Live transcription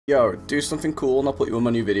Yo, do something cool and I'll put you on my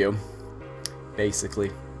new video. Basically.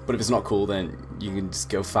 But if it's not cool, then you can just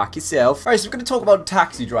go fuck yourself. Alright, so we're going to talk about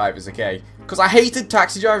taxi drivers, okay? Because I hated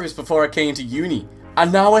taxi drivers before I came to uni.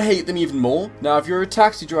 And now I hate them even more. Now, if you're a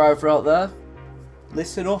taxi driver out there,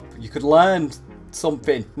 listen up. You could learn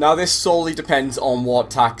something. Now, this solely depends on what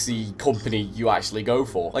taxi company you actually go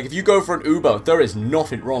for. Like, if you go for an Uber, there is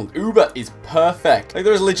nothing wrong. Uber is perfect. Like,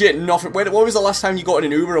 there is legit nothing. When was the last time you got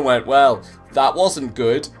in an Uber and went, well, that wasn't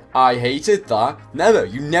good, I hated that? Never.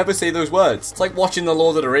 You never say those words. It's like watching the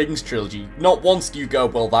Lord of the Rings trilogy. Not once do you go,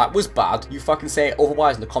 well, that was bad. You fucking say it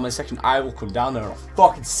otherwise in the comment section. I will come down there and I'll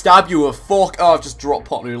fucking stab you with a fork. Oh, I've just dropped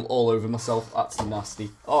pot noodle all over myself. That's nasty.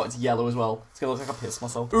 Oh, it's yellow as well. It's gonna look like I pissed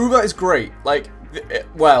myself. Uber is great. Like,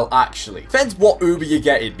 well, actually. Depends what Uber you're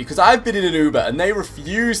getting, because I've been in an Uber and they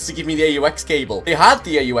refused to give me the AUX cable. They had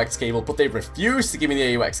the AUX cable, but they refused to give me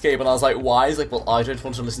the AUX cable. And I was like, why? He's like, well, I don't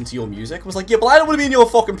want to listen to your music. I was like, yeah, but I don't want to be in your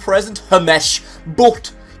fucking present, Hamesh.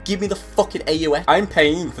 But give me the fucking AUX. I'm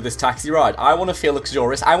paying for this taxi ride. I want to feel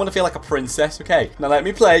luxurious. I want to feel like a princess, okay? Now let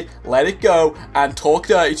me play, let it go, and talk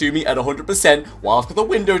dirty to me at 100% while I've got the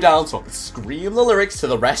window down so I can scream the lyrics to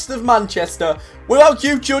the rest of Manchester without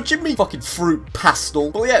you judging me. Fucking fruit pastel.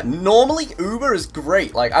 But yeah, normally Uber is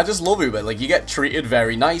great. Like, I just love Uber. Like, you get treated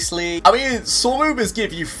very nicely. I mean, some Ubers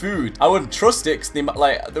give you food. I wouldn't trust it, because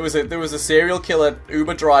like, there was a serial killer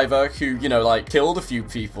Uber driver who, you know, like, killed a few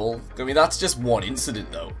people. I mean, that's just one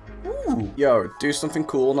incident, though. Ooh. Yo, do something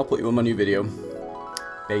cool and I'll put you on my new video.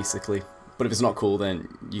 Basically. But if it's not cool, then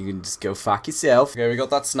you can just go fuck yourself. Okay, we got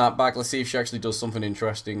that snapback. Let's see if she actually does something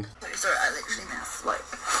interesting. Sorry, I literally missed,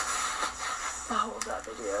 like, the whole of that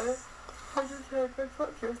video. I just heard, go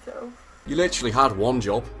fuck yourself. You literally had one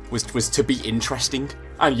job, was to be interesting,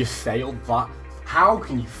 and you failed that. How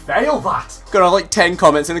can you fail that? Gonna have like 10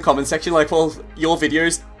 comments in the comment section like, well, your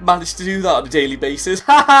videos managed to do that on a daily basis.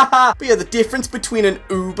 Ha ha ha! But yeah, the difference between an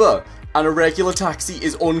Uber and a regular taxi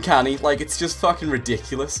is uncanny. Like, it's just fucking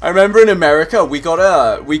ridiculous. I remember in America, we got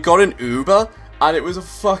an Uber, and it was a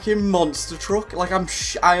fucking monster truck. Like,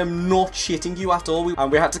 I am not shitting you at all.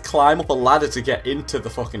 And we had to climb up a ladder to get into the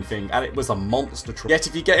fucking thing, and it was a monster truck. Yet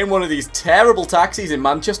if you get in one of these terrible taxis in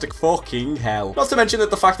Manchester, fucking hell. Not to mention that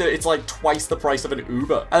the fact that it's like twice the price of an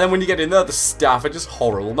Uber. And then when you get in there, the staff are just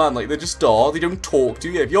horrible, man. Like, they just are. They don't talk to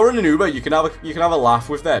you. If you're in an Uber, you can have a laugh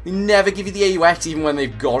with them. They never give you the AUX even when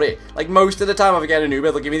they've got it. Like, most of the time if I get an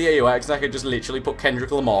Uber, they'll give me the AUX, and I could just literally put Kendrick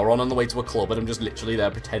Lamar on the way to a club, and I'm just literally there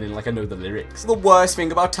pretending like I know the lyrics. The worst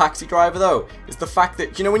thing about taxi driver though is the fact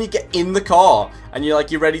that, you know, when you get in the car and you're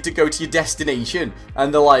ready to go to your destination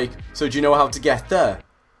and they're like, so do you know how to get there?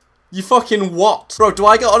 You fucking what? Bro, do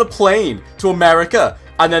I get on a plane to America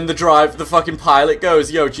and then the fucking pilot goes,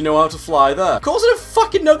 yo, do you know how to fly there? Of course I don't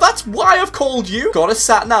fucking know. That's why I've called you. Got a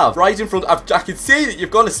sat nav right in front. I can see that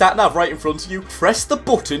you've got a sat nav right in front of you. Press the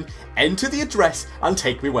button, enter the address, and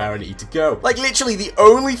take me where I need to go. Like, literally, the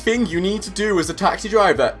only thing you need to do as a taxi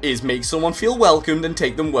driver is make someone feel welcomed and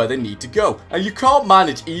take them where they need to go. And you can't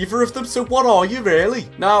manage either of them, so what are you really?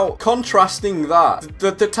 Now, contrasting that,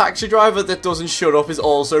 the taxi driver that doesn't shut up is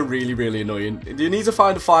also really, really annoying. You need to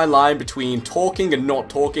find a fine line between talking and not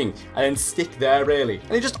talking, and then stick there, really.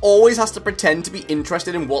 And he just always has to pretend to be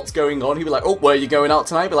interested in what's going on. He'll be like, oh, where are you going out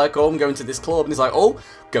tonight? Be like, oh, I'm going to this club. And he's like, oh,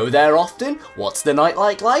 go there often? What's the night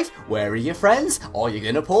like life? Where are your friends? Are you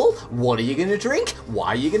gonna pull? What are you gonna drink? Why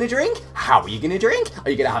are you gonna drink? How are you gonna drink?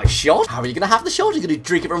 Are you gonna have a shot? How are you gonna have the shot? Are you gonna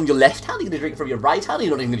drink it from your left hand? Are you gonna drink it from your right hand? Are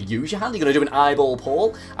you not even gonna use your hand? Are you gonna do an eyeball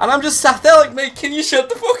pull? And I'm just sat there like, mate, can you shut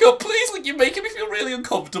the fuck up, please? Like, you're making me feel really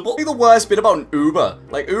uncomfortable. The worst bit about an Uber,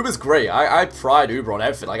 like, Uber's great. I pride Uber on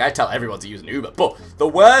everything. Like, I tell everyone to use an Uber. But the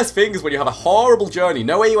worst thing is when you have a horrible journey.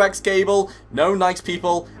 No AUX cable, no nice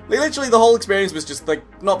people. Like, literally, the whole experience was just, like,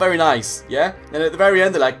 not very nice, yeah? And at the very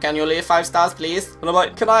end, they're like, can you leave 5 stars, please? And I'm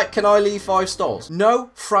like, can I leave 5 stars?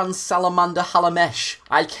 No, Franz Salamander Halamesh.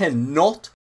 I cannot